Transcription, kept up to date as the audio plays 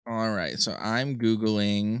All right, so I'm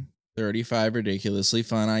Googling 35 ridiculously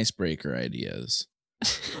fun icebreaker ideas.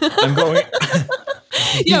 I'm going.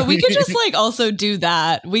 Yeah, we could just like also do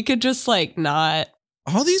that. We could just like not.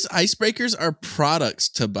 All these icebreakers are products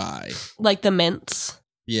to buy. Like the mints.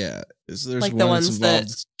 Yeah, there's like one the that's ones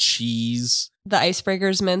involved cheese. The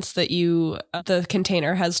icebreakers mints that the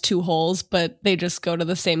container has 2 holes, but they just go to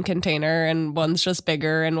the same container and one's just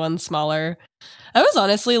bigger and one's smaller. I was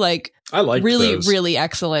honestly like, I like really, those. really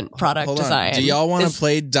excellent product Hold on. design. Do y'all want to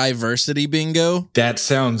play diversity bingo? That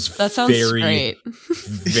sounds very, great.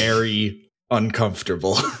 very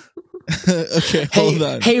uncomfortable. Okay, hold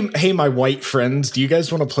on. Hey, my white friends, do you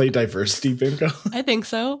guys want to play diversity bingo? I think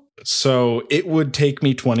so. So it would take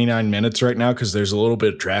me 29 minutes right now because there's a little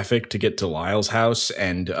bit of traffic to get to Lyle's house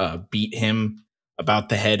and beat him about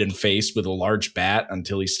the head and face with a large bat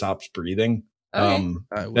until he stops breathing. Okay.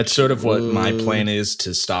 That's sort of what my plan is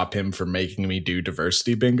to stop him from making me do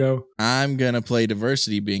diversity bingo. I'm going to play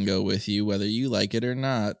diversity bingo with you, whether you like it or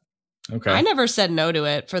not. Okay. I never said no to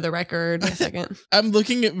it, for the record. A second. I'm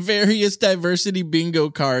looking at various diversity bingo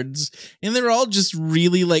cards, and they're all just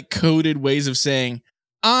really like coded ways of saying,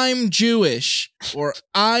 I'm Jewish or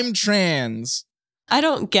I'm trans. I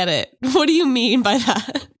don't get it. What do you mean by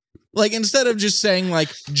that? Like, instead of just saying like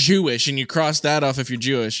Jewish and you cross that off if you're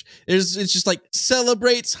Jewish, it's just like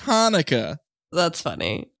celebrates Hanukkah. That's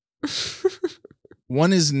funny.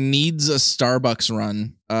 One is needs a Starbucks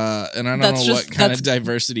run. And I don't know what kind of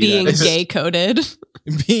diversity being that is. Gay coded.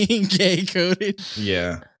 Being gay coded.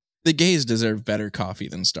 Yeah. The gays deserve better coffee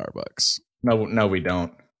than Starbucks. No, we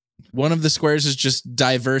don't. One of the squares is just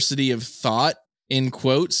diversity of thought in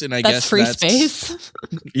quotes, and I That's guess free that's space.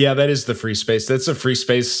 Yeah, that is the free space. That's a free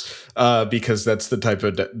space because that's the type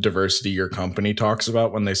of diversity your company talks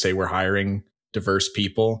about when they say we're hiring diverse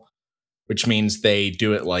people, which means they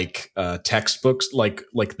do it like textbooks, like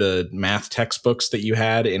the math textbooks that you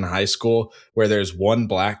had in high school, where there's one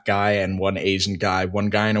black guy and one Asian guy, one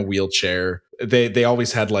guy in a wheelchair. They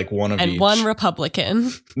always had like one of and each. One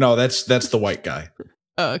Republican. No, that's the white guy.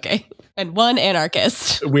 Oh, okay. And one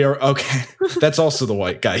anarchist. We are okay. That's also the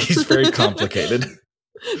white guy. He's very complicated.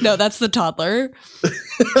 No, that's the toddler.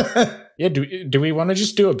 Yeah, do we want to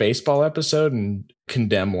just do a baseball episode and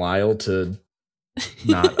condemn Lyle to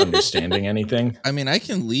not understanding anything? I mean, I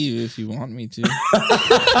can leave if you want me to.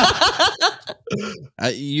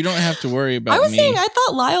 You don't have to worry about me. I was saying I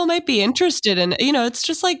thought Lyle might be interested in, it's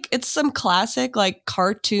just like, it's some classic like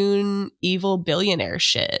cartoon evil billionaire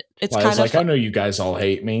shit. It's Lyle's kind of like, I know you guys all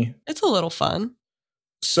hate me. It's a little fun.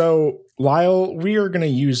 So, Lyle, we are going to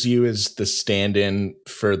use you as the stand-in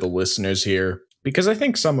for the listeners here, because I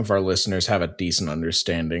think some of our listeners have a decent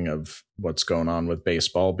understanding of what's going on with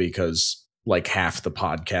baseball, because like half the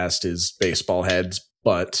podcast is baseball heads,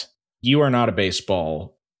 but you are not a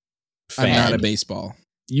baseball fan. I'm not a baseball.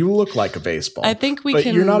 You look like a baseball. I think but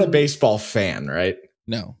you're not a baseball fan, right?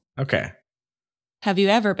 No. Okay. Have you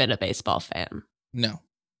ever been a baseball fan? No.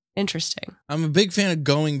 Interesting. I'm a big fan of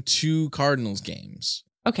going to Cardinals games.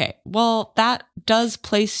 Okay, well, that does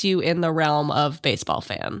place you in the realm of baseball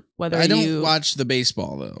fan. I don't watch the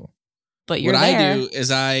baseball, though. But you're what there. I do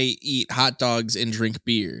is I eat hot dogs and drink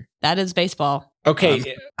beer. That is baseball.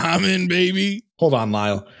 Okay. I'm in, baby. Hold on,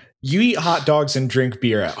 Lyle. You eat hot dogs and drink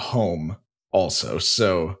beer at home also,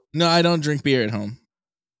 so... No, I don't drink beer at home.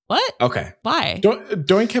 What? Okay. Why?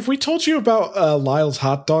 Doink, have we told you about Lyle's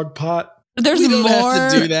hot dog pot? There's we don't more.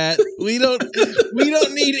 have to do that. We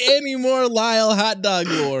don't need any more Lyle hot dog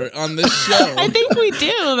lore on this show. I think we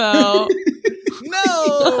do, though.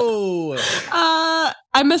 No.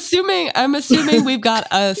 I'm assuming we've got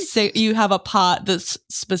you have a pot that's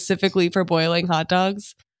specifically for boiling hot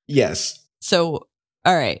dogs. Yes. So,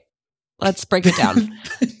 all right, let's break it down.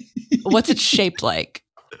 What's it shaped like?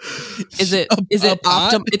 Is it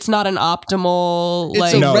it's not an optimal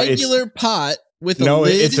it's a regular pot with a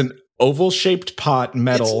lid. It's an oval shaped pot,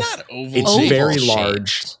 metal. It's not oval. It's very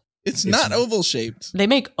large. It's not oval shaped. They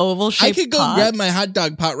make oval shaped. I could go grab my hot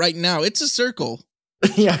dog pot right now. It's a circle.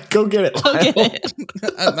 Yeah, go get it. Go get it.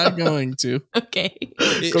 I'm not going to. Okay.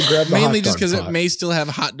 Go grab the mainly hot just because dog pot. it may still have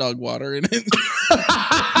hot dog water in it.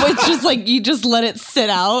 It's just like you just let it sit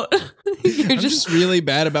out. I'm just really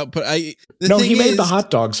bad about he made the hot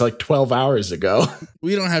dogs like 12 hours ago.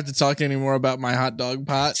 We don't have to talk anymore about my hot dog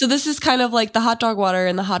pot. So this is kind of like the hot dog water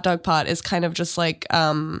in the hot dog pot is kind of just like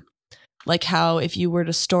how if you were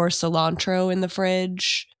to store cilantro in the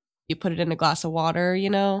fridge, you put it in a glass of water,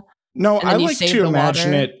 No, I like to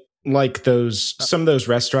imagine it like some of those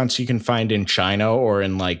restaurants you can find in China or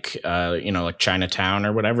in like Chinatown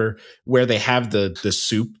or whatever, where they have the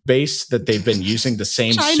soup base that they've been using the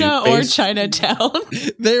same China soup or base. Chinatown.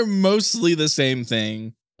 They're mostly the same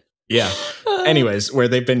thing. Yeah. Anyways, where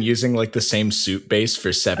they've been using like the same soup base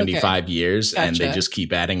for 75 years and they Gotcha. just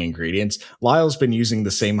keep adding ingredients. Lyle's been using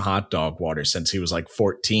the same hot dog water since he was like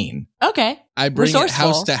 14. Okay. I bring it Resourceful.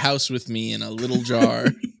 house to house with me in a little jar.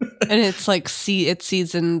 And it's like it's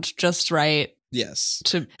seasoned just right Yes.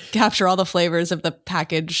 to capture all the flavors of the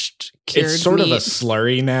packaged cured It's sort meat. of a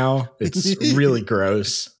slurry now. It's really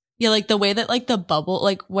gross. Yeah, like the way that like the bubble,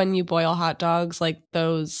 like when you boil hot dogs, like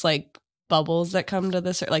those like bubbles that come to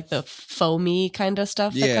the like the foamy kind of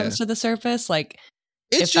stuff that Yeah. comes to the surface. Like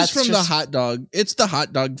It's if just that's from the hot dog. It's the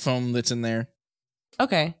hot dog foam that's in there.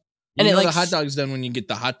 okay, And and it know like the hot dog's done when you get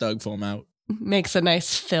the hot dog foam out. makes a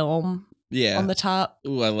nice film Yeah. on the top.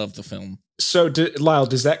 Ooh, I love the film. So, Lyle,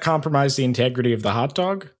 does that compromise the integrity of the hot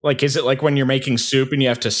dog? Like, is it like when you're making soup and you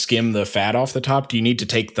have to skim the fat off the top? Do you need to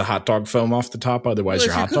take the hot dog foam off the top? Otherwise, Well,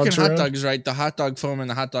 your if hot you're dog's cooking hot ruined? dogs right, the hot dog foam and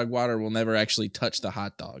the hot dog water will never actually touch the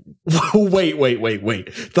hot dog. Wait.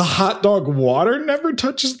 The hot dog water never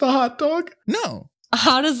touches the hot dog? No.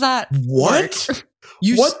 How does that What? work?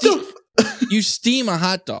 You What you steam a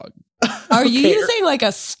hot dog. Are you Okay. using like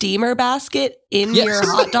a steamer basket in Yes.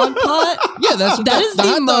 your hot dog pot? Yeah, that's what That is the the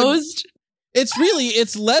hot dog- most. It's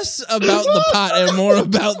less about the pot and more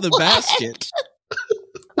about the basket.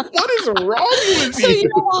 What is wrong with So you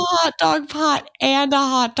you? have a hot dog pot and a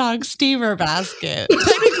hot dog steamer basket.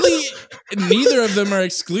 Technically, neither of them are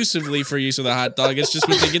exclusively for use of the hot dog. It's just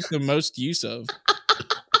what they get the most use of.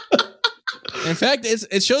 In fact,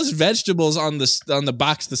 it shows vegetables on the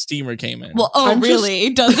box the steamer came in. Well, I'm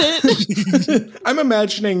really? Does it? I'm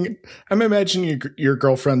imagining your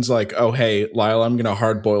girlfriend's like, oh, hey, Lyle, I'm going to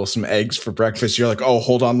hard boil some eggs for breakfast. You're like, oh,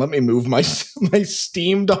 hold on. Let me move my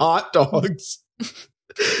steamed hot dogs.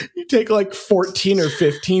 You take like 14 or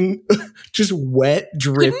 15 just wet,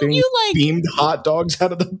 dripping, you, like- steamed hot dogs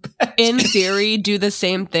out of the bag. In theory, do the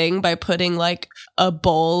same thing by putting like a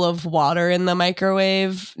bowl of water in the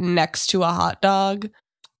microwave next to a hot dog?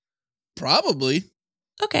 Probably.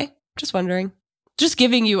 Okay, just wondering. Just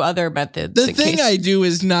giving you other methods. The in thing case- I do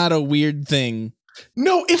is not a weird thing.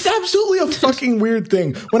 No, it's absolutely a fucking weird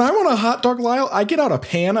thing. When I want a hot dog, Lyle, I get out a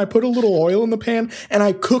pan, I put a little oil in the pan, and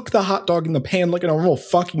I cook the hot dog in the pan like a normal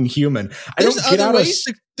fucking human. I don't get out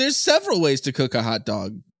There's several ways to cook a hot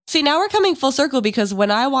dog. See, now we're coming full circle because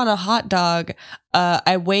when I want a hot dog,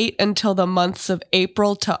 I wait until the months of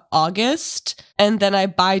April to August, and then I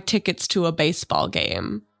buy tickets to a baseball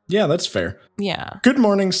game. Yeah, that's fair. Yeah. Good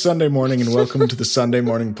morning, Sunday morning, and welcome to the Sunday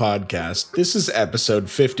Morning Podcast. This is episode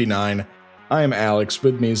 59. I am Alex.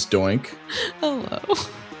 With me is Doink Hello.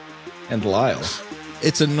 and Lyle.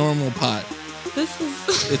 It's a normal pot. This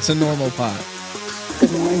is. It's a normal pot.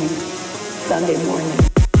 Good morning, Sunday morning.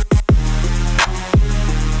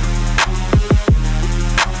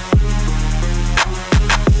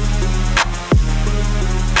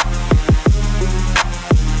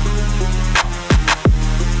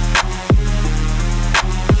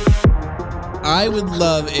 I would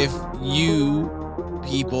love if you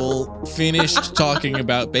people finished talking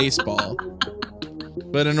about baseball.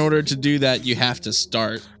 But in order to do that, you have to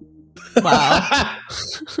start. Wow.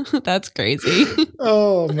 That's crazy.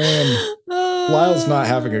 Oh, man. Lyle's not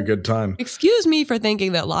having a good time. Excuse me for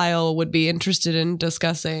thinking that Lyle would be interested in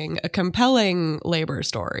discussing a compelling labor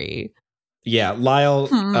story. Yeah, Lyle,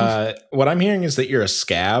 what I'm hearing is that you're a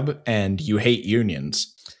scab and you hate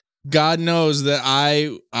unions. God knows that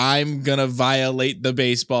I'm gonna violate the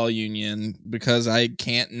baseball union because I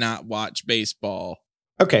can't not watch baseball.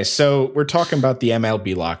 Okay, so we're talking about the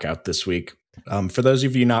MLB lockout this week. For those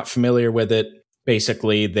of you not familiar with it,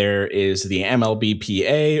 basically there is the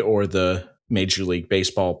MLBPA, or the Major League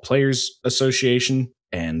Baseball Players Association,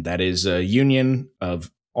 and that is a union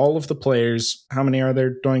of all of the players. How many are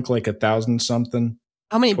there, Doink? Like 1,000 something?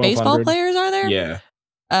 How many 1,200? baseball players are there? Yeah,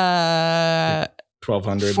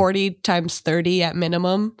 1,200. 40 times 30 at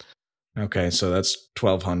minimum. Okay, so that's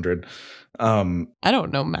 1,200. I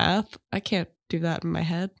don't know math. I can't do that in my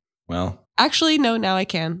head. Well, Actually, no, now I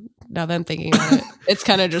can. Now that I'm thinking about it. It's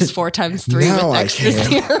kind of just 4 times 3 Now with I extra can.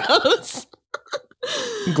 zeros.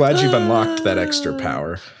 I'm glad you've unlocked that extra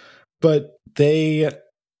power. But they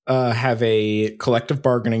have a collective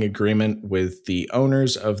bargaining agreement with the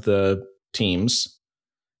owners of the teams.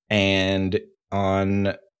 And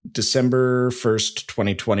on December 1st,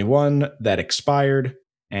 2021, that expired.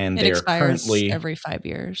 And It they are expires currently every 5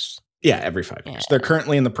 years. every 5 years. Yeah. They're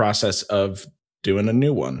currently in the process of doing a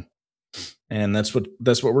new one. And that's what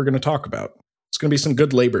we're going to talk about. It's going to be some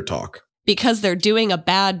good labor talk. Because they're doing a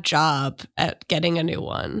bad job at getting a new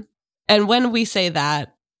one. And when we say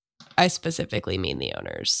that, I specifically mean the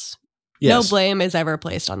owners. Yes. No blame is ever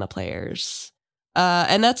placed on the players.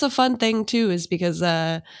 And that's a fun thing, too, is because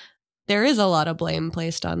there is a lot of blame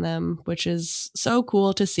placed on them, which is so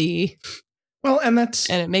cool to see. Well, and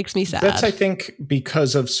it makes me sad. That's, I think,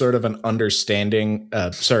 because of sort of a misunderstanding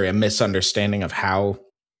of how,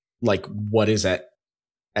 like, what is at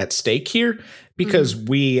stake here. Because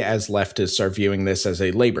we as leftists are viewing this as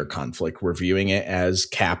a labor conflict. We're viewing it as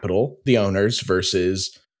capital, the owners,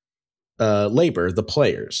 versus labor, the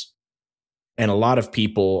players. And a lot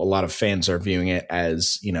of fans are viewing it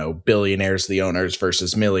as, billionaires, the owners,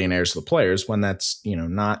 versus millionaires, the players, when that's,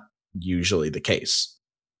 not usually the case.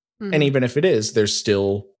 And even if it is, there's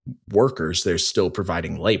still workers, they're still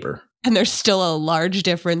providing labor. And there's still a large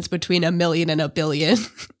difference between $1 million and $1 billion.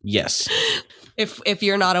 Yes. If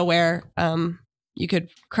you're not aware, you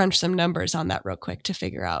could crunch some numbers on that real quick to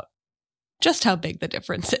figure out just how big the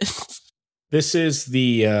difference is. This is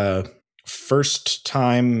the first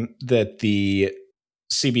time that the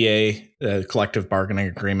CBA, collective bargaining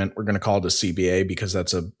agreement, we're going to call it a CBA because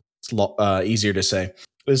that's easier to say,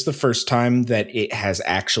 is the first time that it has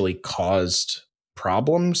actually caused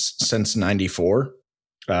problems since 94.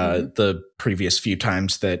 The previous few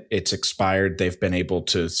times that it's expired, they've been able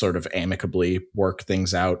to sort of amicably work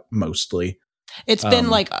things out mostly. It's been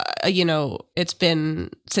it's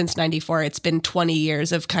been since 94. It's been 20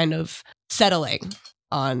 years of kind of settling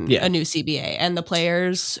on a new CBA. And the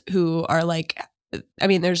players who are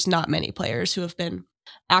there's not many players who have been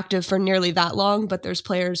active for nearly that long, but there's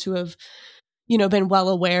players who have, been well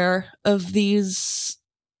aware of these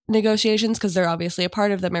negotiations because they're obviously a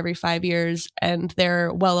part of them every 5 years. And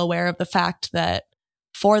they're well aware of the fact that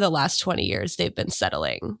for the last 20 years, they've been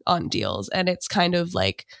settling on deals. And it's kind of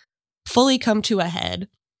fully come to a head.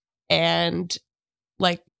 And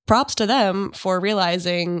props to them for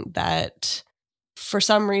realizing that for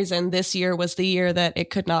some reason, this year was the year that it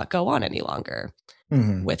could not go on any longer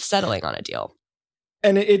with settling on a deal.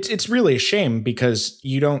 And it's really a shame because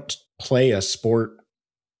you don't play a sport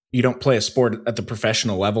at the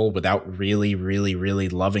professional level without really, really, really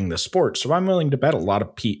loving the sport. So I'm willing to bet a lot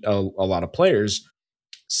of players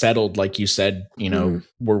settled, like you said,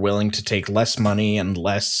 were willing to take less money and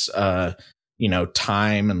less,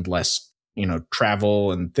 time and less,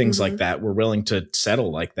 travel and things like that. We're willing to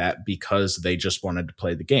settle like that because they just wanted to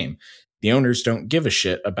play the game. The owners don't give a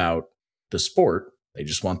shit about the sport. They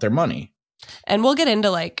just want their money. And we'll get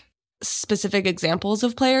into specific examples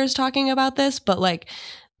of players talking about this, but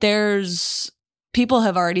there's people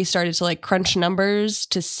have already started to crunch numbers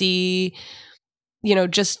to see,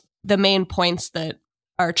 just the main points that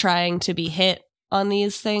are trying to be hit on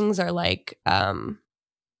these things are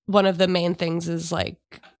one of the main things is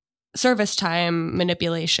service time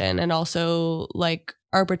manipulation and also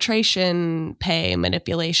arbitration pay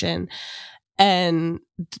manipulation. And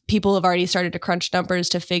people have already started to crunch numbers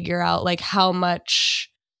to figure out how much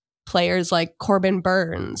players like Corbin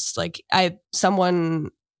Burns, I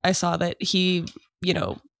saw that he,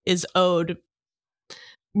 is owed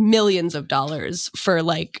millions of dollars for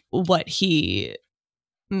what he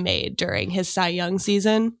made during his Cy Young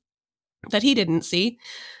season that he didn't see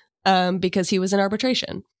because he was in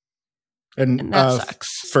arbitration. And that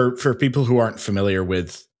sucks. For people who aren't familiar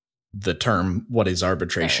with the term, what is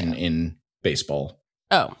arbitration in baseball?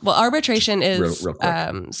 Oh, well, arbitration is real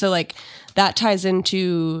quick. So that ties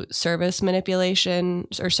into service manipulation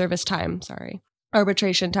or service time. Sorry.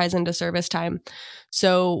 Arbitration ties into service time.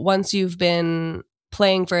 So once you've been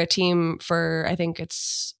playing for a team for, I think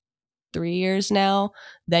it's 3 years now,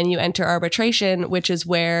 then you enter arbitration, which is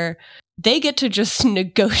where they get to just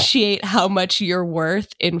negotiate how much you're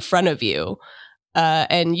worth in front of you.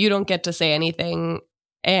 And you don't get to say anything.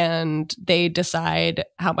 And they decide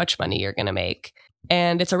how much money you're going to make.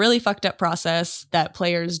 And it's a really fucked up process that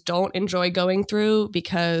players don't enjoy going through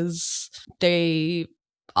because they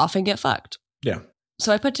often get fucked. Yeah.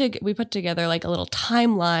 So we put together a little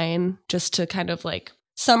timeline just to kind of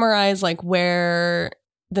summarize where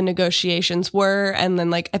the negotiations were. And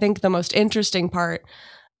then I think the most interesting part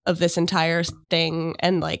of this entire thing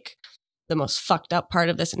and the most fucked up part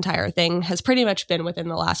of this entire thing has pretty much been within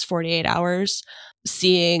the last 48 hours,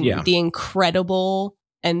 seeing the incredible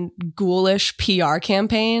and ghoulish PR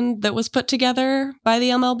campaign that was put together by the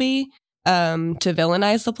MLB to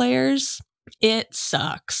villainize the players. It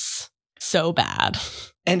sucks so bad.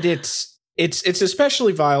 And it's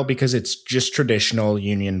especially vile because it's just traditional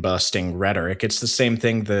union busting rhetoric. It's the same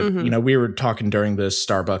thing that, we were talking during the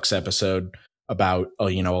Starbucks episode about, a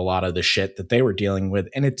lot of the shit that they were dealing with.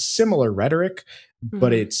 And it's similar rhetoric,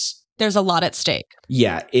 but there's a lot at stake.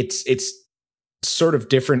 Yeah, it's sort of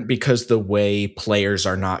different because the way players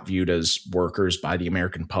are not viewed as workers by the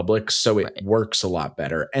American public. So it works a lot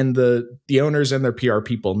better. And the owners and their PR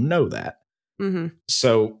people know that.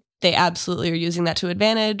 So they absolutely are using that to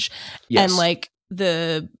advantage. Yes. And like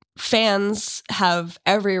the fans have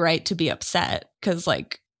every right to be upset because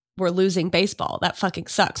like we're losing baseball. That fucking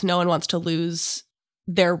sucks. No one wants to lose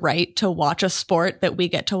their right to watch a sport that we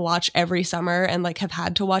get to watch every summer and like have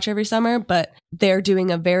had to watch every summer, but they're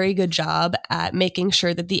doing a very good job at making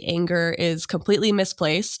sure that the anger is completely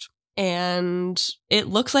misplaced. And it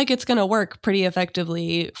looks like it's going to work pretty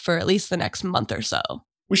effectively for at least the next month or so.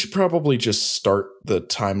 We should probably just start the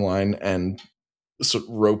timeline and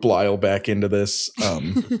rope Lyle back into this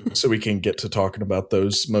so we can get to talking about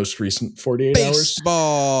those most recent 48 hours.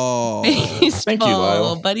 Baseball. Thank you,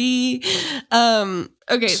 Lyle. Buddy.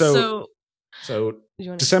 Okay, so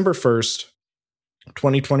December 1st,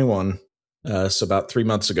 2021, so about 3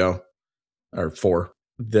 months ago, or 4,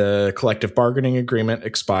 the collective bargaining agreement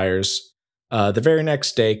expires. The very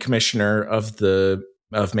next day, Commissioner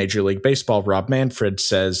of Major League Baseball, Rob Manfred,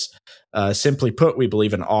 says, simply put, we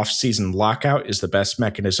believe an off-season lockout is the best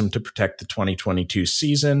mechanism to protect the 2022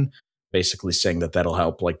 season, basically saying that that'll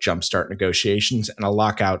help like jumpstart negotiations. And a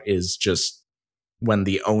lockout is just when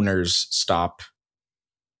the owners stop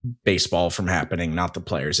baseball from happening, not the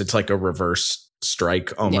players. It's like a reverse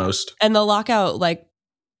strike almost. Yeah. And the lockout like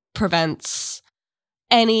prevents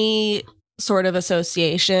any sort of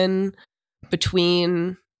association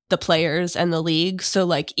between the players and the league. So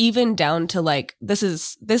like even down to like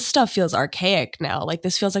this stuff feels archaic now. Like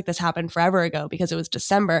this feels like this happened forever ago because it was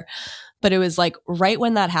December. But it was like right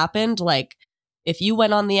when that happened, like if you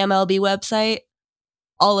went on the MLB website,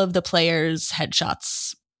 all of the players'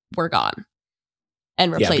 headshots were gone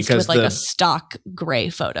and replaced with like a stock gray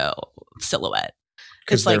photo silhouette.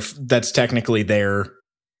 Because that's technically their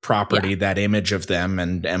property, that image of them,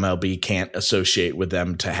 and MLB can't associate with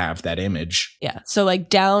them to have that image. Yeah. So like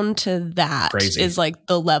down to that is like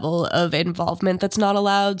the level of involvement that's not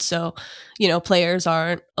allowed. So, players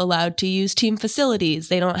aren't allowed to use team facilities.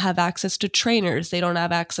 They don't have access to trainers. They don't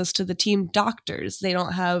have access to the team doctors. They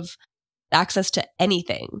don't have access to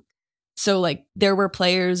anything. So like there were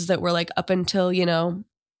players that were like up until,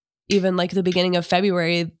 even like the beginning of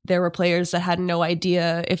February, there were players that had no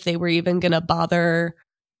idea if they were even going to bother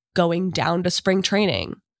going down to spring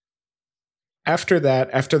training. After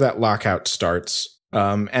that lockout starts,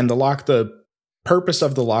 and the purpose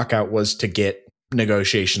of the lockout was to get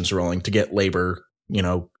negotiations rolling, to get labor,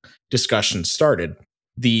 discussions started.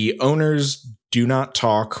 The owners do not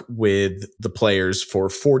talk with the players for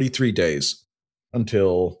 43 days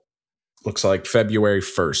until looks like February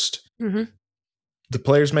 1st. Mm-hmm. The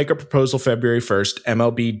players make a proposal February 1st.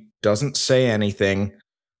 MLB doesn't say anything.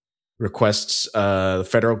 Requests the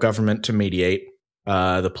federal government to mediate.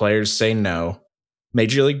 The players say no.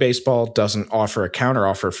 Major League Baseball doesn't offer a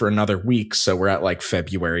counteroffer for another week, so we're at like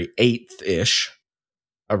February 8th-ish.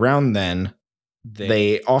 Around then,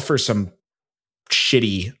 they offer some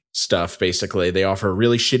shitty stuff, basically. They offer a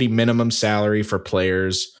really shitty minimum salary for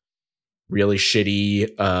players, really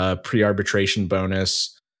shitty pre-arbitration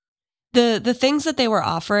bonus. The things that they were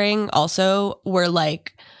offering also were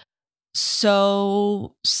like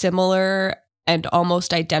so similar and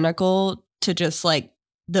almost identical to just like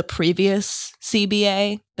the previous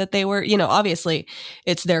CBA that they were, obviously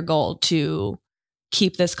it's their goal to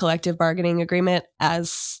keep this collective bargaining agreement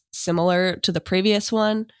as similar to the previous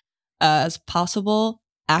one as possible,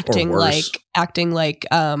 acting like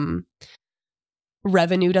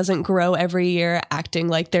revenue doesn't grow every year, acting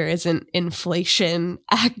like there isn't inflation,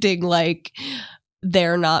 acting like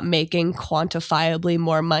they're not making quantifiably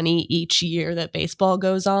more money each year that baseball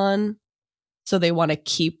goes on. So they want to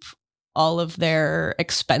keep all of their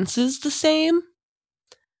expenses the same,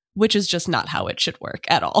 which is just not how it should work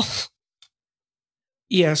at all.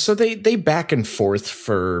 Yeah, so they back and forth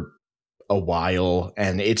for a while,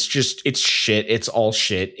 and it's shit. It's all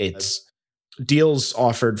shit. It's deals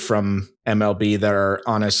offered from MLB that are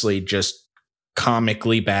honestly just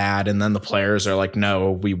comically bad, and then the players are like,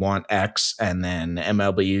 no, we want X, and then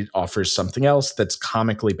MLB offers something else that's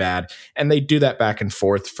comically bad, and they do that back and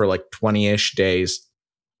forth for like 20-ish days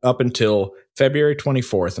up until February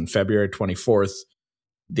 24th. And February 24th,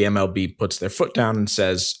 the MLB puts their foot down and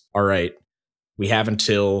says, all right, we have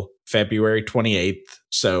until February 28th.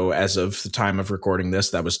 So as of the time of recording this,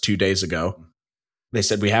 that was 2 days ago. They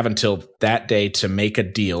said we have until that day to make a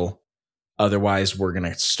deal. Otherwise, we're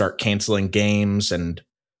going to start canceling games, and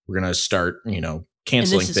we're going to start,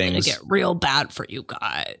 canceling and this is things. going to get real bad for you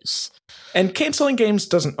guys. And canceling games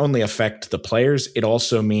doesn't only affect the players. It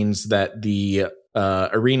also means that the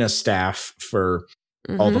arena staff for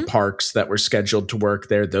all the parks that were scheduled to work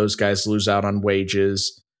there, those guys lose out on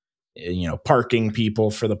wages. Parking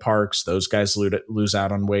people for the parks, those guys lose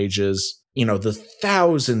out on wages. The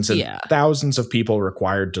thousands and thousands of people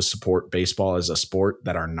required to support baseball as a sport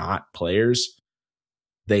that are not players,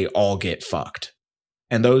 they all get fucked.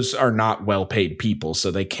 And those are not well-paid people,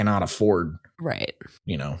 so they cannot afford, right.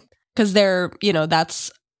 Because they're,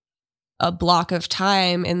 that's a block of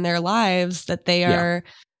time in their lives that they are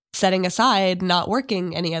setting aside, not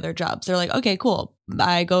working any other jobs. They're like, okay, cool.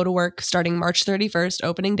 I go to work starting March 31st,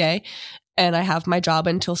 opening day, and I have my job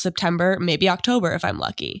until September, maybe October if I'm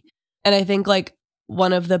lucky. And I think like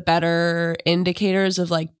one of the better indicators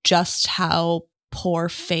of like just how poor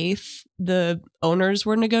faith the owners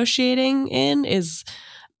were negotiating in is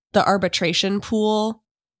the arbitration pool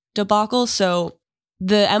debacle. So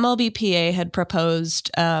the MLBPA had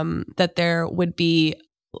proposed that there would be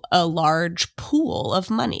a large pool of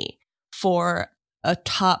money for a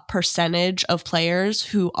top percentage of players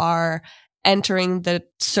who are entering the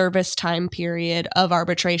service time period of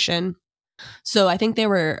arbitration. So I think they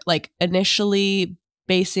were like initially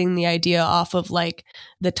basing the idea off of like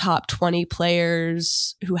the top 20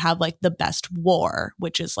 players who have like the best WAR,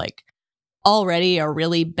 which is like already a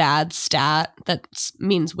really bad stat that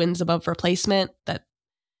means wins above replacement that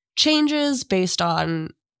changes based on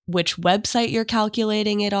which website you're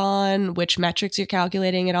calculating it on, which metrics you're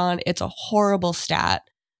calculating it on. It's a horrible stat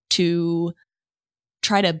to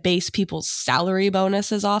try to base people's salary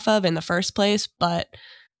bonuses off of in the first place. But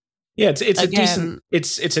yeah,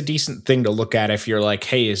 it's a decent thing to look at if you're like,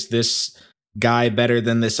 hey, is this guy better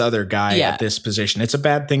than this other guy at this position? It's a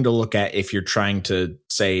bad thing to look at if you're trying to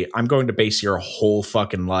say, I'm going to base your whole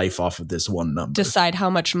fucking life off of this one number. Decide how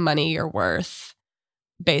much money you're worth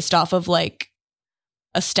based off of like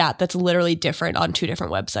a stat that's literally different on two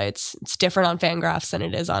different websites. It's different on Fangraphs than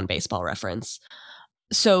it is on Baseball Reference.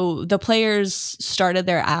 So the players started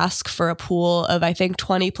their ask for a pool of, I think,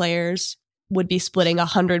 20 players would be splitting a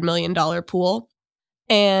 $100 million pool.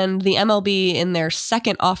 And the MLB, in their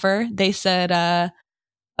second offer, they said,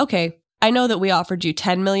 okay, I know that we offered you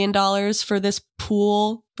 $10 million for this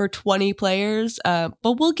pool for 20 players,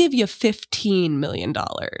 but we'll give you $15 million.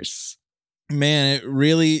 Man, it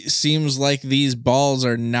really seems like these balls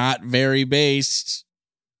are not very based.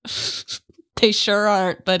 They sure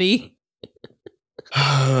aren't, buddy.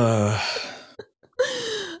 God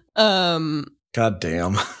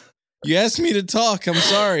damn. You asked me to talk. I'm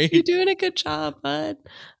sorry. You're doing a good job, bud.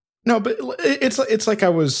 No, but it's like I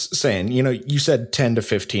was saying, you said 10 to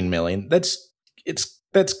 15 million. That's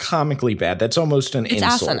comically bad. That's almost an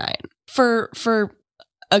insult. It's asinine. For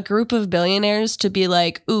a group of billionaires to be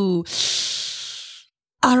like, ooh,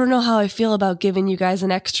 I don't know how I feel about giving you guys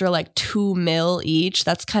an extra like $2 million each.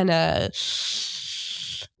 That's kind of,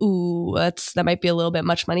 that might be a little bit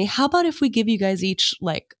much money. How about if we give you guys each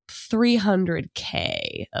like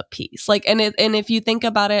 $300K a piece? Like, and if you think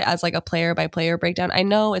about it as like a player by player breakdown, I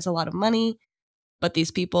know it's a lot of money, but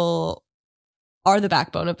these people are the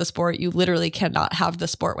backbone of the sport. You literally cannot have the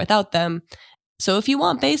sport without them. So if you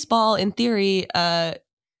want baseball, in theory,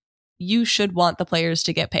 you should want the players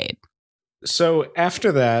to get paid. So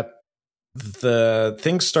after that, the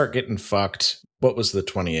things start getting fucked. What was the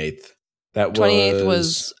 28th? That 28th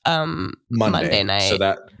was Monday night. So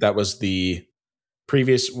that was the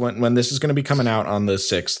previous when this is going to be coming out on the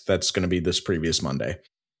 6th. That's going to be this previous Monday.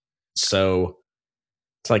 So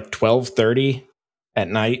it's like 12:30 at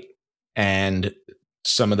night, and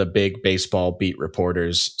some of the big baseball beat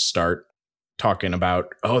reporters start talking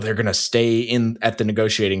about, they're going to stay in at the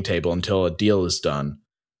negotiating table until a deal is done.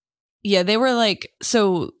 Yeah, they were like,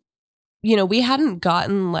 so, we hadn't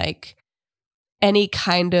gotten like any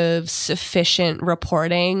kind of sufficient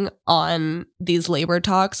reporting on these labor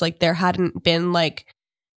talks. Like there hadn't been like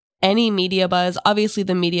any media buzz. Obviously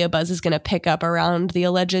the media buzz is going to pick up around the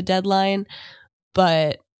alleged deadline,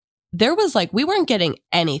 but there was like, we weren't getting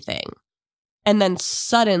anything. And then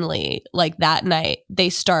suddenly, like that night, they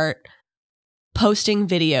start posting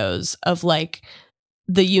videos of like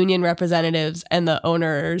the union representatives and the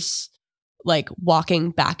owners like walking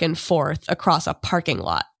back and forth across a parking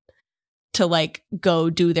lot to like go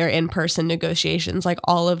do their in-person negotiations. Like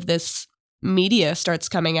all of this media starts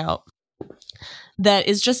coming out that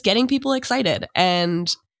is just getting people excited and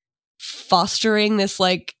fostering this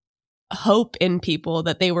like hope in people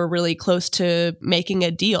that they were really close to making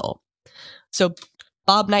a deal. So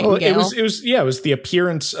Bob Nightingale. Well, it was the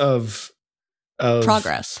appearance of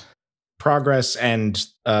progress and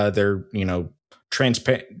their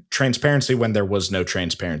transparency when there was no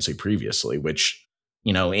transparency previously, which,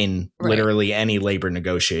 you know, in Right. literally any labor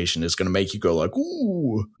negotiation is going to make you go like,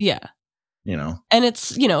 ooh, Yeah. you know. And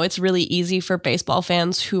it's, you know, it's really easy for baseball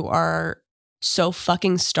fans who are so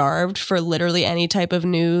fucking starved for literally any type of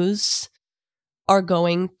news are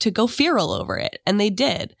going to go feral over it. And they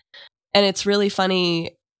did. And it's really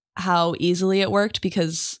funny how easily it worked,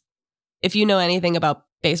 because if you know anything about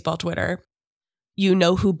baseball Twitter, you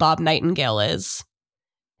know who Bob Nightingale is,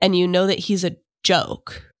 and you know that he's a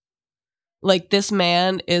joke. Like, this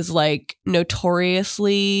man is like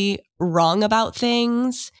notoriously wrong about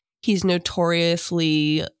things. He's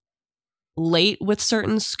notoriously late with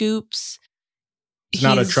certain scoops. He's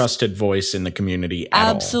not a trusted voice in the community at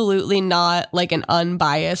all. Absolutely not like an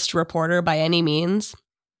unbiased reporter by any means.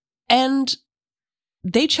 And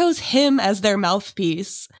they chose him as their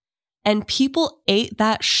mouthpiece, and people ate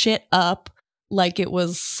that shit up like it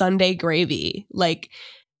was Sunday gravy. Like,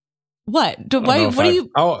 what? I don't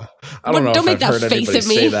know Don't if make I've that heard face anybody at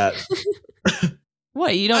me. say that.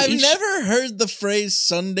 What? You don't? I've never heard the phrase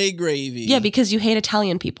Sunday gravy. Yeah, because you hate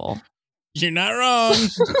Italian people. You're not wrong.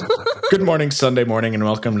 Good morning, Sunday morning, and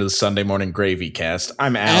welcome to the Sunday Morning Gravy Cast.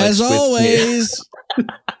 I'm Alex. As always.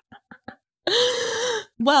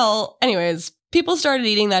 Well, anyways, people started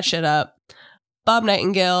eating that shit up. Bob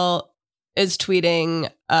Nightingale is tweeting,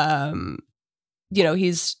 you know,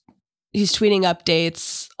 he's tweeting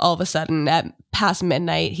updates all of a sudden at past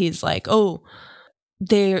midnight. He's like, oh,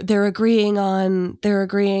 they're agreeing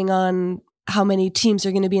on how many teams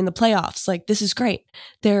are going to be in the playoffs. Like, this is great.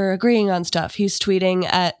 They're agreeing on stuff. He's tweeting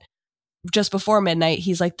at just before midnight.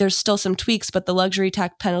 He's like, there's still some tweaks, but the luxury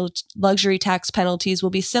tax penalties will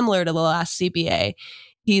be similar to the last CBA.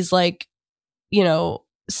 He's like, you know,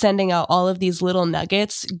 sending out all of these little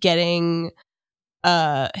nuggets, getting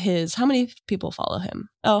his, how many people follow him?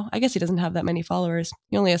 Oh, I guess he doesn't have that many followers.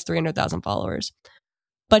 He only has 300,000 followers.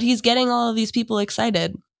 But he's getting all of these people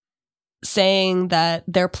excited, saying that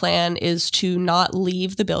their plan is to not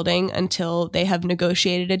leave the building until they have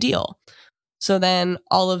negotiated a deal. So then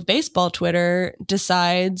all of baseball Twitter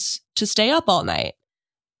decides to stay up all night.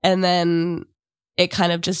 And then it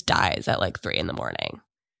kind of just dies at like 3 a.m.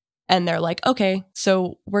 And they're like, okay,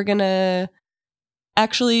 so we're going to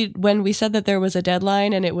actually, when we said that there was a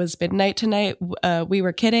deadline and it was midnight tonight, we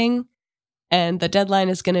were kidding. And the deadline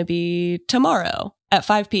is going to be tomorrow at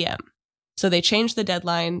 5 p.m. So they changed the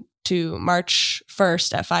deadline to March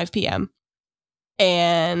 1st at 5 p.m.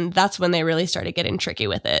 And that's when they really started getting tricky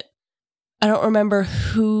with it. I don't remember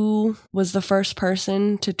who was the first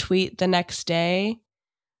person to tweet the next day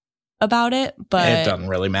about it, but it doesn't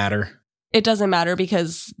really matter. It doesn't matter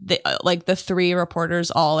because the 3 reporters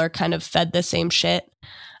all are kind of fed the same shit.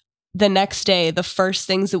 The next day, the first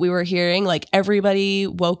things that we were hearing, like, everybody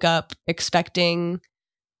woke up expecting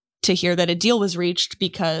to hear that a deal was reached,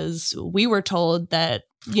 because we were told that,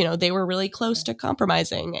 you know, they were really close to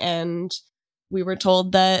compromising, and we were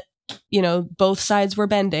told that, you know, both sides were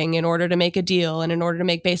bending in order to make a deal and in order to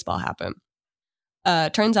make baseball happen.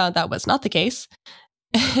 Turns out that was not the case.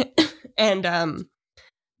 And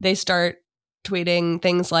they start tweeting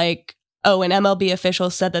things like, oh, an MLB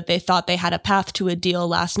official said that they thought they had a path to a deal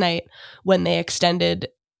last night when they extended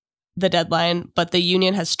the deadline, but the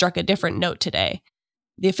union has struck a different note today.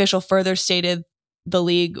 The official further stated the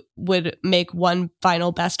league would make one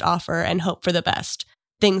final best offer and hope for the best.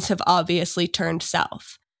 Things have obviously turned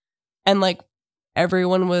south. And like,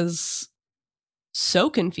 everyone was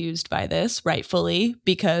so confused by this, rightfully,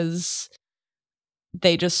 because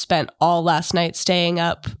they just spent all last night staying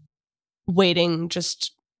up, waiting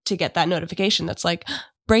just to get that notification that's like,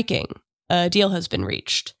 breaking, a deal has been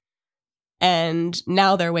reached. And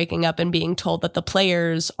now they're waking up and being told that the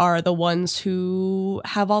players are the ones who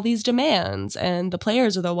have all these demands, and the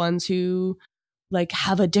players are the ones who like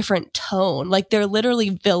have a different tone. Like, they're literally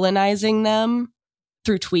villainizing them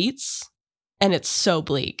through tweets, and it's so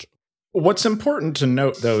bleak. What's important to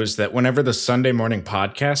note, though, is that whenever the Sunday Morning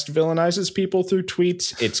Podcast villainizes people through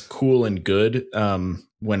tweets, it's cool and good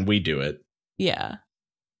when we do it. Yeah,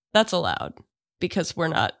 that's allowed because we're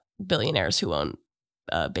not billionaires who own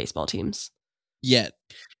baseball teams yet.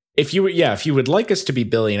 If you would like us to be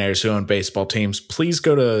billionaires who own baseball teams, please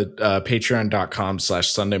go to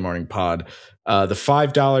patreon.com/Sunday Morning Pod. The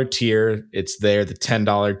 $5 tier, it's there. The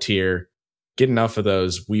 $10 tier, get enough of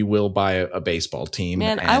those, we will buy a baseball team.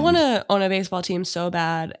 Man, I want to own a baseball team so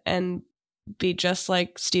bad and be just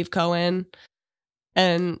like Steve Cohen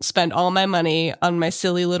and spend all my money on my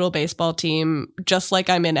silly little baseball team, just like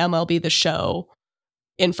I'm in MLB The Show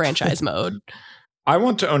in franchise mode. I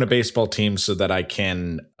want to own a baseball team so that I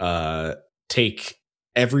can take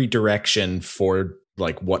every direction for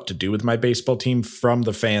like what to do with my baseball team from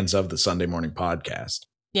the fans of the Sunday Morning Podcast.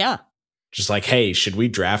 Yeah. Just like, hey, should we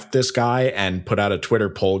draft this guy and put out a Twitter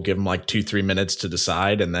poll, give him like 2-3 minutes to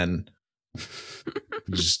decide, and then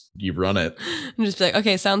you run it. And just be like,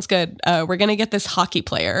 okay, sounds good. We're going to get this hockey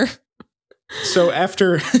player. So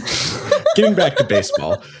after getting back to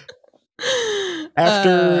baseball,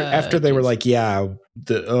 after they were like, yeah,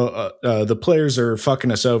 the players are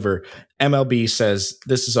fucking us over, MLB says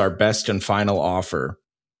this is our best and final offer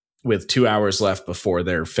with 2 hours left before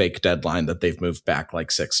their fake deadline that they've moved back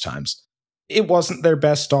like 6 times. It wasn't their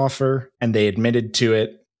best offer, and they admitted to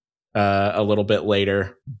it a little bit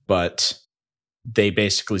later, but they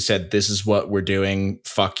basically said, this is what we're doing.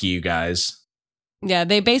 Fuck you guys. Yeah,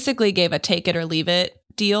 they basically gave a take it or leave it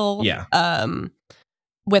deal. Yeah.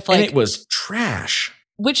 With like, and it was trash.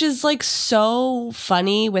 Which is like so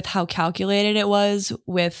funny with how calculated it was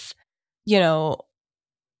with, you know,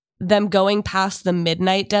 them going past the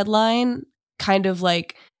midnight deadline, kind of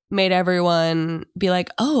like made everyone be like,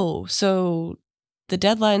 oh, so the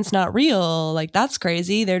deadline's not real. Like, that's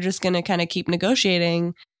crazy. They're just going to kind of keep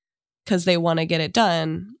negotiating because they want to get it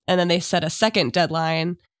done. And then they set a second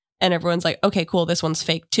deadline and everyone's like, okay, cool. This one's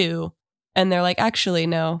fake too. And they're like, actually,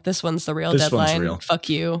 no, this one's the real deadline. Real. Fuck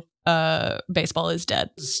you. Baseball is dead.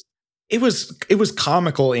 It was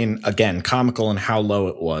comical in how low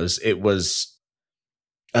it was. It was,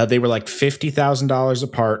 they were like $50,000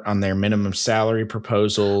 apart on their minimum salary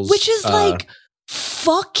proposals, which is like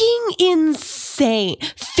fucking insane.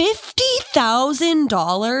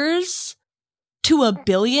 $50,000 to a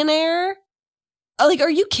billionaire? Like, are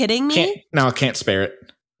you kidding me? I can't spare it.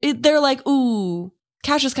 They're like, ooh,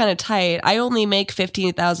 cash is kind of tight. I only make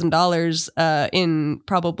 $15,000 in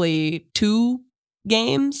probably 2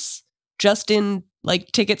 games, just in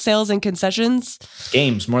like ticket sales and concessions.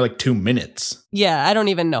 Games, more like 2 minutes. Yeah, I don't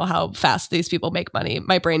even know how fast these people make money.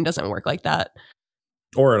 My brain doesn't work like that.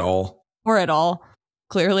 Or at all,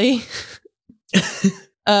 clearly.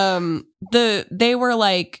 They were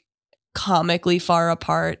like comically far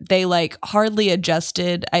apart. They like hardly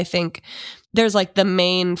adjusted. I think there's like the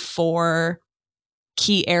main 4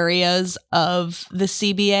 key areas of the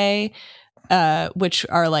CBA, which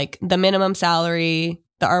are like the minimum salary,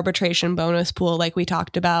 the arbitration bonus pool, like we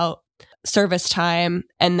talked about, service time,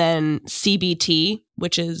 and then CBT,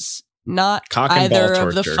 which is not either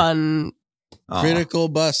of the fun. Critical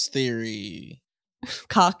bus theory.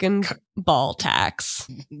 Cock and ball tax.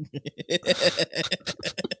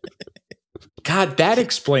 God, that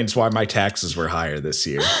explains why my taxes were higher this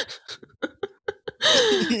year.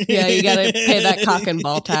 Yeah, you gotta pay that cock and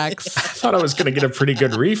ball tax. I thought I was gonna get a pretty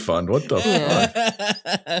good refund. What the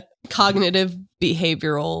fuck? Cognitive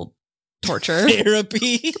behavioral torture.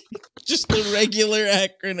 Therapy. Just the regular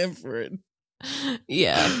acronym for it.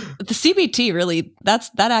 Yeah. The CBT really,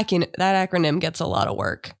 that acronym gets a lot of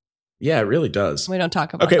work. Yeah, it really does. We don't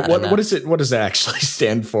talk about that. Okay, what is it? What does it actually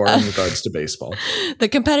stand for in regards to baseball? The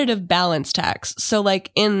competitive balance tax. So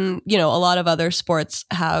like in, a lot of other sports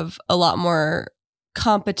have a lot more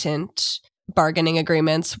competent bargaining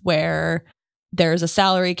agreements where there's a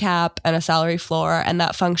salary cap and a salary floor, and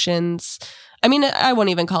that functions. I mean, I won't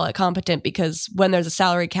even call it competent, because when there's a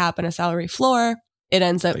salary cap and a salary floor, it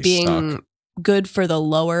ends up being good for the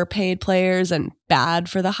lower paid players and bad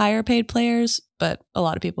for the higher paid players. But a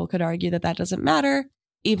lot of people could argue that doesn't matter,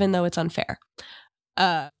 even though it's unfair.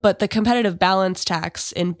 But the competitive balance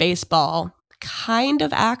tax in baseball kind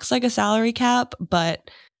of acts like a salary cap, but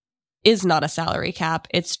is not a salary cap.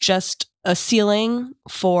 It's just a ceiling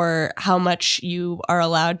for how much you are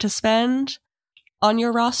allowed to spend on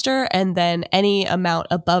your roster, and then any amount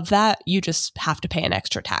above that, you just have to pay an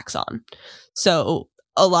extra tax on. So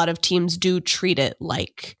a lot of teams do treat it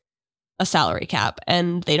like a salary cap,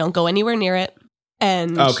 and they don't go anywhere near it.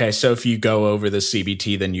 And okay, so if you go over the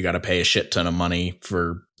CBT, then you got to pay a shit ton of money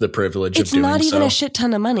for the privilege of doing so. It's not even a shit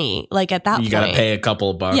ton of money. Like at that point, you got to pay a couple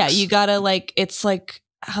of bucks. Yeah, you got to like, it's like,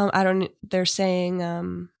 they're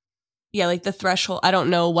saying, like the threshold, I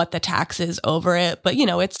don't know what the tax is over it, but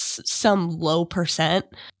it's some low percent.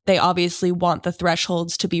 They obviously want the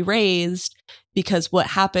thresholds to be raised, because what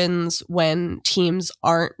happens when teams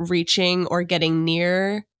aren't reaching or getting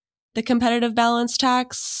near the competitive balance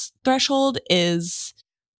tax threshold is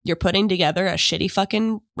you're putting together a shitty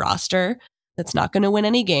fucking roster that's not going to win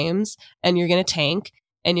any games, and you're going to tank,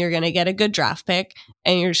 and you're going to get a good draft pick,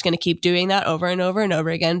 and you're just going to keep doing that over and over and over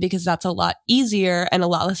again, because that's a lot easier and a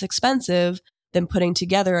lot less expensive than putting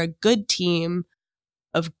together a good team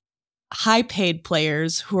of high paid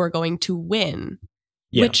players who are going to win,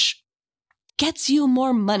 which gets you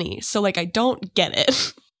more money. So like, I don't get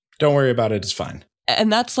it. Don't worry about it. It's fine.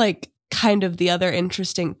 And that's like kind of the other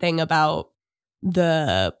interesting thing about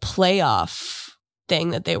the playoff thing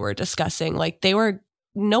that they were discussing. Like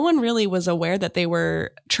no one really was aware that they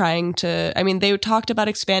were trying to, I mean, they talked about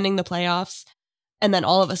expanding the playoffs, and then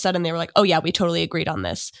all of a sudden they were like, oh yeah, we totally agreed on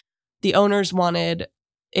this. The owners wanted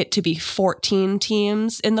it to be 14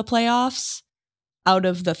 teams in the playoffs out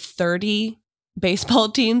of the 30 baseball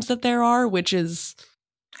teams that there are, which is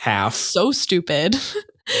half. So stupid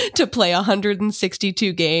to play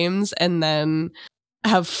 162 games and then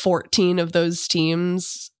have 14 of those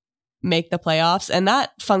teams make the playoffs. And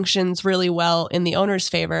that functions really well in the owner's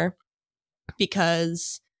favor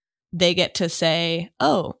because they get to say,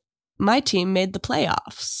 oh, my team made the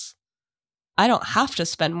playoffs. I don't have to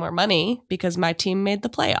spend more money because my team made the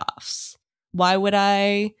playoffs. Why would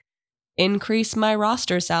I increase my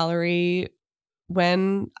roster salary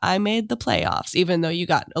when I made the playoffs, even though you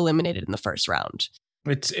got eliminated in the first round?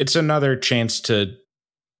 It's another chance to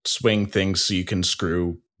swing things so you can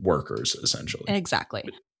screw workers, essentially. Exactly.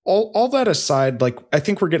 All that aside, like, I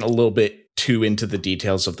think we're getting a little bit too into the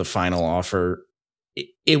details of the final offer.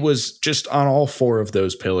 It was just on all four of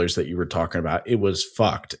those pillars that you were talking about. It was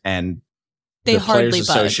fucked. And the Players budge.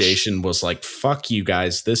 Association was like, fuck you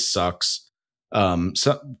guys. This sucks.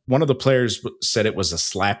 So one of the players said it was a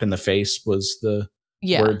slap in the face was the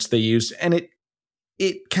words they used. And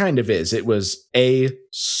it kind of is. It was A,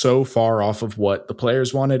 so far off of what the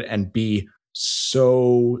players wanted, and B,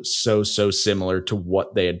 so similar to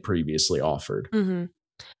what they had previously offered. Mm-hmm.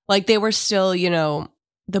 Like they were still,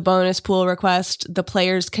 the bonus pool request, the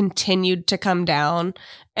players continued to come down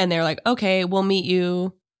and they're like, okay, we'll meet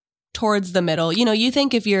you towards the middle. You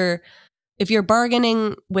think if you're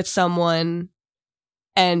bargaining with someone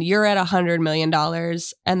and you're at $100 million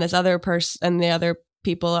and this other person and the other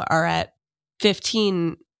people are at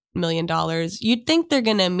 $15 million, you'd think they're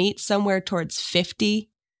going to meet somewhere towards 50,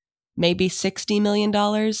 maybe $60 million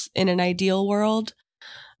in an ideal world.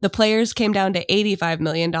 The players came down to $85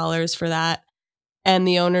 million for that. And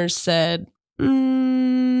the owners said,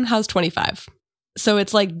 how's 25? So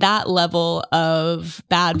it's like that level of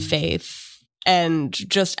bad faith and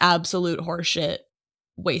just absolute horseshit,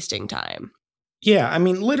 wasting time. Yeah, I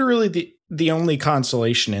mean, literally the only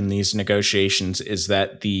consolation in these negotiations is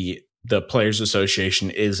that the Players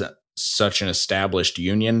Association is such an established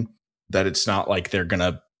union that it's not like they're going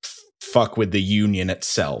to fuck with the union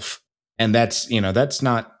itself. And that's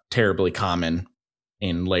not terribly common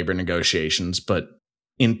in labor negotiations, but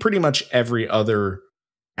in pretty much every other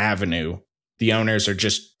avenue, the owners are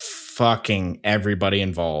just fucking everybody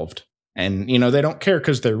involved. And, they don't care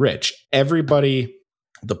because they're rich. Everybody,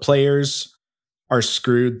 the players are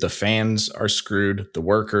screwed. The fans are screwed. The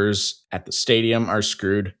workers at the stadium are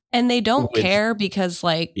screwed. And they don't care because,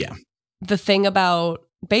 the thing about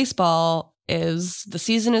baseball is the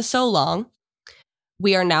season is so long.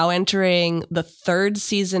 We are now entering the third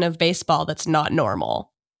season of baseball that's not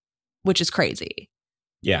normal, which is crazy.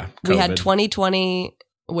 Yeah. COVID. We had 2020,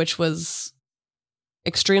 which was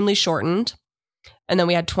extremely shortened. And then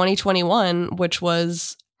we had 2021, which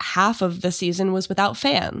was half of the season was without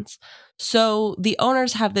fans. So the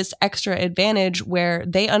owners have this extra advantage where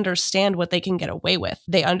they understand what they can get away with.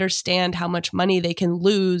 They understand how much money they can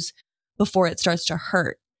lose before it starts to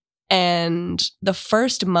hurt. And the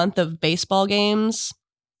first month of baseball games,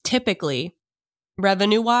 typically,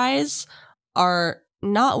 revenue-wise, are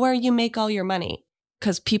not where you make all your money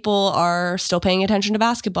because people are still paying attention to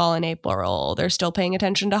basketball in April. They're still paying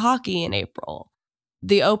attention to hockey in April.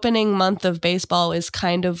 The opening month of baseball is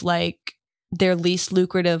kind of like their least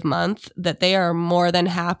lucrative month that they are more than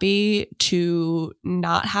happy to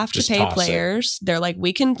not have just to pay players. They're like,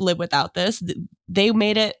 we can live without this. They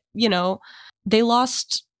made it, they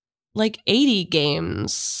lost like 80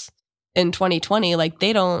 games in 2020. Like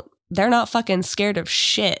they're not fucking scared of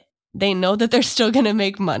shit. They know that they're still going to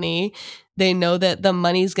make money. They know that the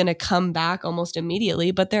money's going to come back almost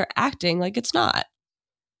immediately, but they're acting like it's not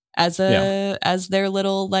as their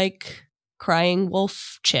little like crying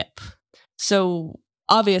wolf chip. So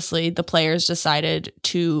obviously the players decided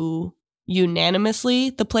to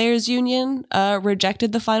unanimously, the players union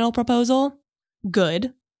rejected the final proposal.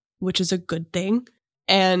 Good, which is a good thing.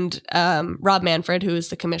 And Rob Manfred, who is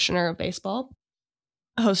the commissioner of baseball,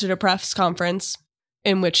 hosted a press conference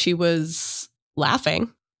in which he was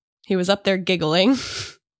laughing. He was up there giggling,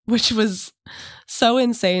 which was so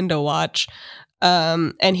insane to watch.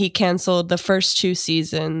 And he canceled the first two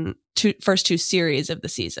series of the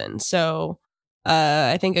season. So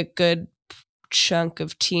I think a good chunk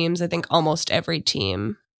of teams, I think almost every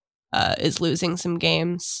team is losing some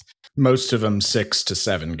games. Most of them 6 to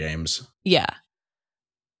 7 games. Yeah.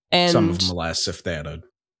 And some of them less if they had a.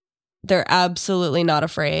 They're absolutely not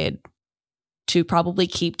afraid to probably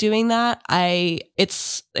keep doing that.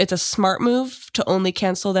 It's a smart move to only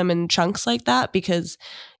cancel them in chunks like that, because,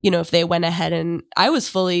 if they went ahead and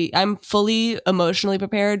I'm fully emotionally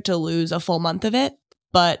prepared to lose a full month of it,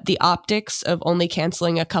 but the optics of only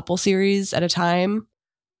canceling a couple series at a time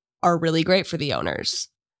are really great for the owners.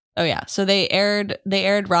 Oh yeah, so they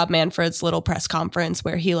aired Rob Manfred's little press conference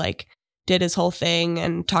where he did his whole thing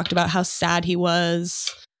and talked about how sad he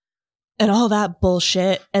was and all that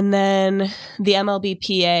bullshit. And then the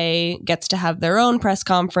MLBPA gets to have their own press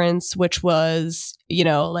conference, which was,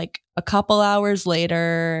 a couple hours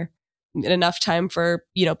later, enough time for,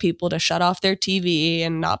 people to shut off their TV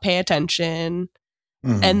and not pay attention.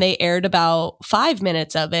 Mhm. And they aired about 5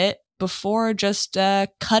 minutes of it before just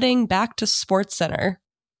cutting back to SportsCenter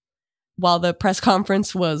while the press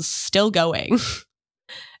conference was still going.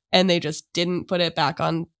 And they just didn't put it back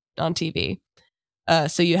on TV.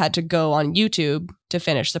 So you had to go on YouTube to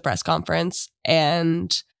finish the press conference.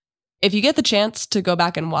 And if you get the chance to go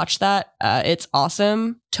back and watch that, it's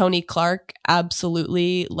awesome. Tony Clark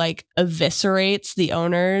absolutely eviscerates the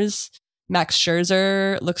owners. Max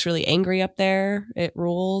Scherzer looks really angry up there. It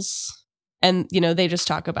rules. And, they just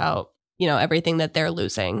talk about, everything that they're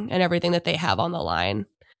losing and everything that they have on the line.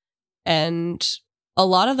 And a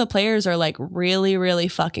lot of the players are really, really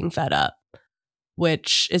fucking fed up,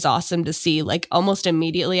 which is awesome to see. Almost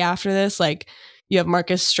immediately after this, you have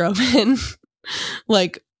Marcus Stroman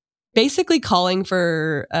basically calling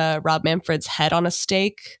for Rob Manfred's head on a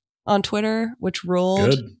stake on Twitter, which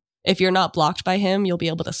ruled. Good. If you're not blocked by him, you'll be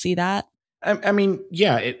able to see that. I mean,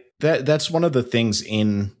 yeah, that's one of the things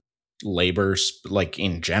in labor,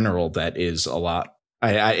 in general, that is a lot.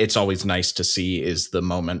 It's always nice to see is the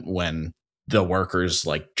moment when the workers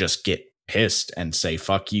just get pissed and say,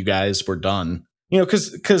 "Fuck you guys, we're done."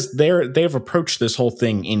 Because they've approached this whole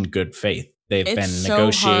thing in good faith. They've been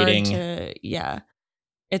negotiating.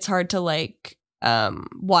 It's hard to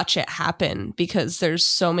watch it happen because there's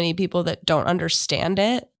so many people that don't understand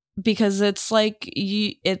it. Because it's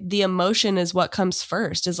the emotion is what comes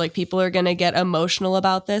first. Is people are going to get emotional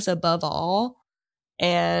about this above all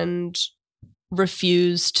and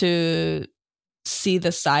refuse to see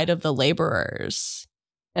the side of the laborers.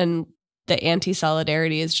 And the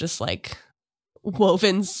anti-solidarity is just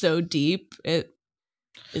woven so deep. It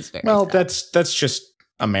is very sad. That's just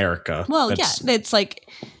America. It's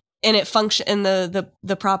and it function in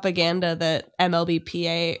the propaganda that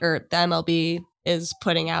MLBPA or the MLB is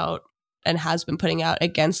putting out and has been putting out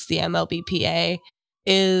against the MLBPA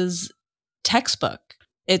is textbook.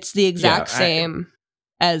 It's the exact same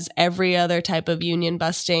as every other type of union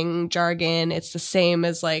busting jargon. It's the same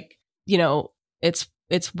as it's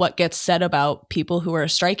what gets said about people who are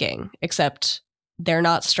striking, except they're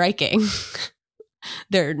not striking.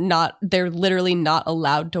 They're literally not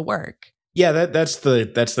allowed to work. Yeah, that's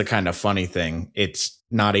the kind of funny thing. It's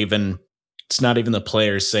not even the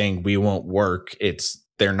players saying we won't work. It's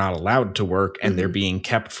they're not allowed to work, and they're being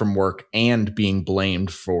kept from work and being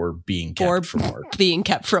blamed for being kept from work. Being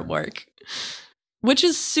kept from work, which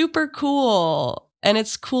is super cool. And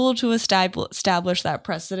it's cool to establish that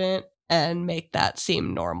precedent and make that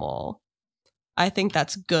seem normal. I think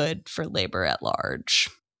that's good for labor at large.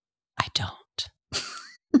 I don't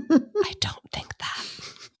think that.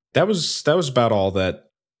 That was about all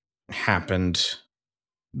that happened,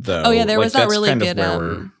 though. Oh yeah, there was that really good.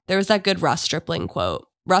 There was that good Ross Stripling quote.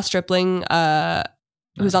 Ross Stripling,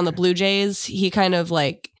 who's on the Blue Jays, he kind of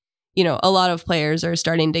a lot of players are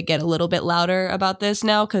starting to get a little bit louder about this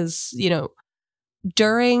now because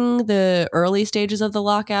during the early stages of the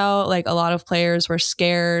lockout, a lot of players were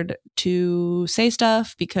scared to say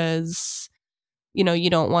stuff because you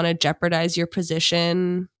don't want to jeopardize your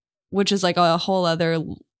position, which is a whole other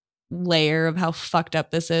layer of how fucked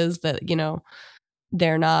up this is, that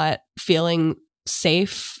they're not feeling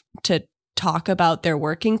safe to talk about their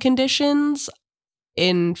working conditions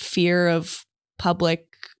in fear of public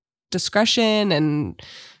discretion and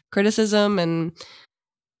criticism. And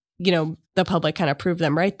the public kind of proved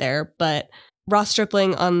them right there. But Ross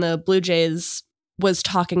Stripling on the Blue Jays was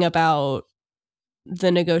talking about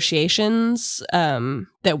the negotiations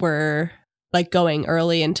that were going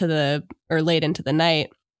late into the night.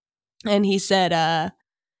 And he said,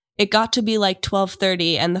 it got to be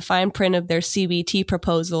 12:30 and the fine print of their CBT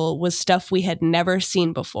proposal was stuff we had never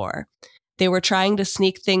seen before. They were trying to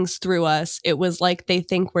sneak things through us. It was like they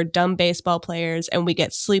think we're dumb baseball players and we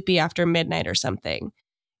get sleepy after midnight or something.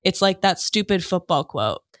 It's like that stupid football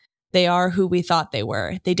quote. They are who we thought they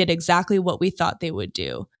were. They did exactly what we thought they would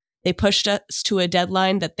do. They pushed us to a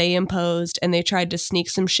deadline that they imposed, and they tried to sneak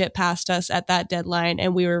some shit past us at that deadline,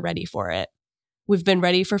 and we were ready for it. We've been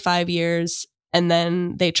ready for 5 years, and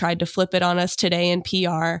then they tried to flip it on us today in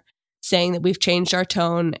PR, saying that we've changed our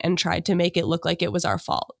tone and tried to make it look like it was our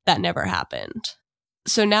fault. That never happened.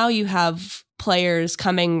 So now you have players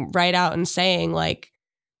coming right out and saying, like,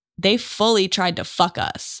 they fully tried to fuck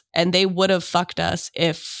us, and they would have fucked us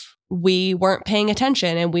if we weren't paying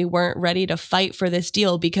attention and we weren't ready to fight for this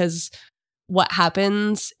deal. Because what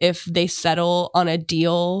happens if they settle on a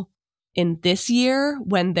deal in this year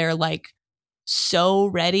when they're like so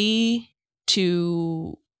ready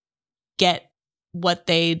to get what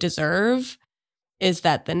they deserve is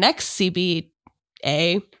that the next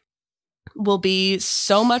CBA will be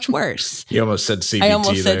so much worse. You almost said CBT. I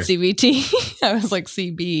almost there. said CBT. I was like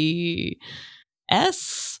CBS.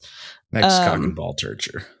 Next cock and ball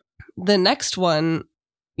torture. The next one,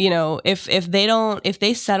 you know, if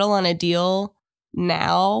they settle on a deal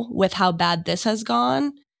now with how bad this has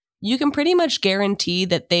gone, you can pretty much guarantee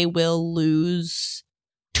that they will lose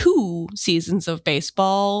 2 seasons of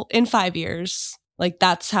baseball in 5 years. Like,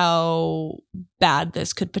 that's how bad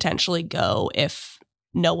this could potentially go if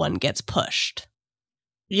no one gets pushed.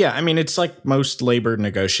 Yeah, I mean, it's like most labor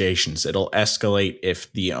negotiations. It'll escalate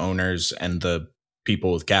if the owners and the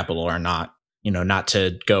people with capital are not, you know, not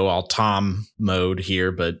to go all Tom mode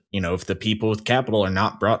here, but, you know, if the people with capital are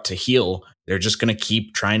not brought to heel, they're just going to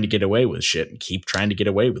keep trying to get away with shit and keep trying to get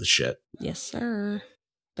away with shit. Yes, sir.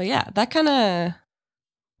 But yeah, that's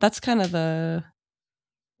kind of the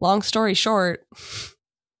long story short.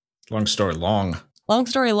 Long story long. Long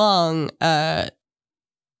story long. The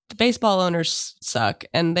baseball owners suck,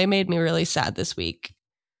 and they made me really sad this week.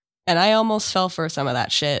 And I almost fell for some of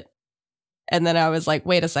that shit. And then I was like,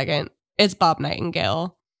 wait a second. It's Bob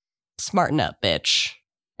Nightingale. Smarten up, bitch.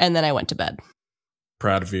 And then I went to bed.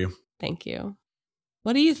 Proud of you. Thank you.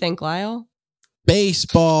 What do you think, Lyle?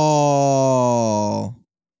 Baseball.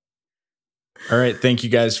 All right. Thank you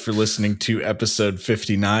guys for listening to episode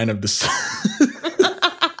 59 of this.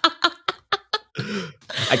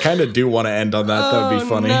 I kind of do want to end on that. That would be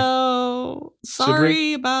funny. No.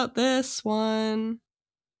 Sorry about this one.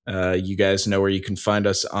 You guys know where you can find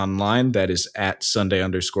us online. That is at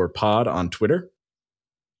Sunday_pod on Twitter.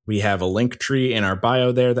 We have a link tree in our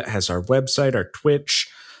bio there that has our website, our Twitch,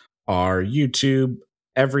 our YouTube,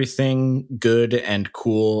 everything good and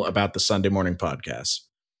cool about the Sunday Morning Podcast.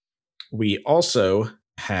 We also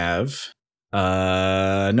have,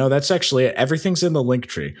 no, that's actually it. Everything's in the link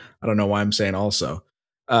tree. I don't know why I'm saying also.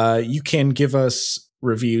 You can give us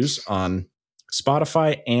reviews on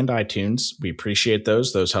Spotify and iTunes. We appreciate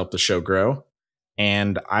those. Those help the show grow.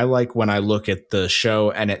 And I like when I look at the show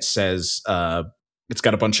and it says it's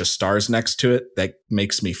got a bunch of stars next to it. That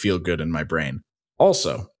makes me feel good in my brain.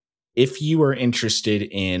 Also, if you are interested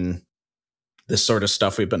in this sort of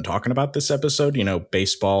stuff we've been talking about this episode, you know,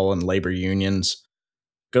 baseball and labor unions,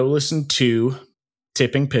 go listen to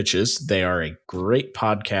Tipping Pitches. They are a great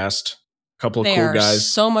podcast. Couple of they cool are guys.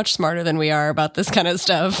 So much smarter than we are about this kind of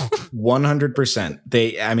stuff. 100%.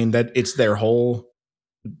 It's their whole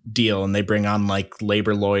deal, and they bring on like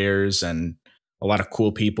labor lawyers and a lot of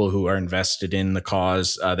cool people who are invested in the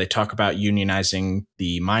cause. They talk about unionizing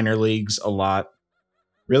the minor leagues a lot.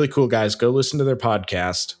 Really cool guys. Go listen to their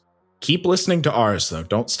podcast. Keep listening to ours, though.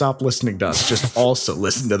 Don't stop listening to us. Just also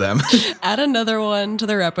listen to them. Add another one to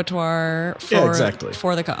the repertoire for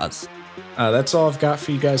the cause. That's all I've got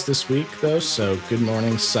for you guys this week, though. So good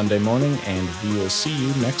morning, Sunday morning, and we will see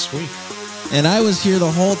you next week. And I was here the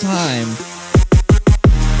whole time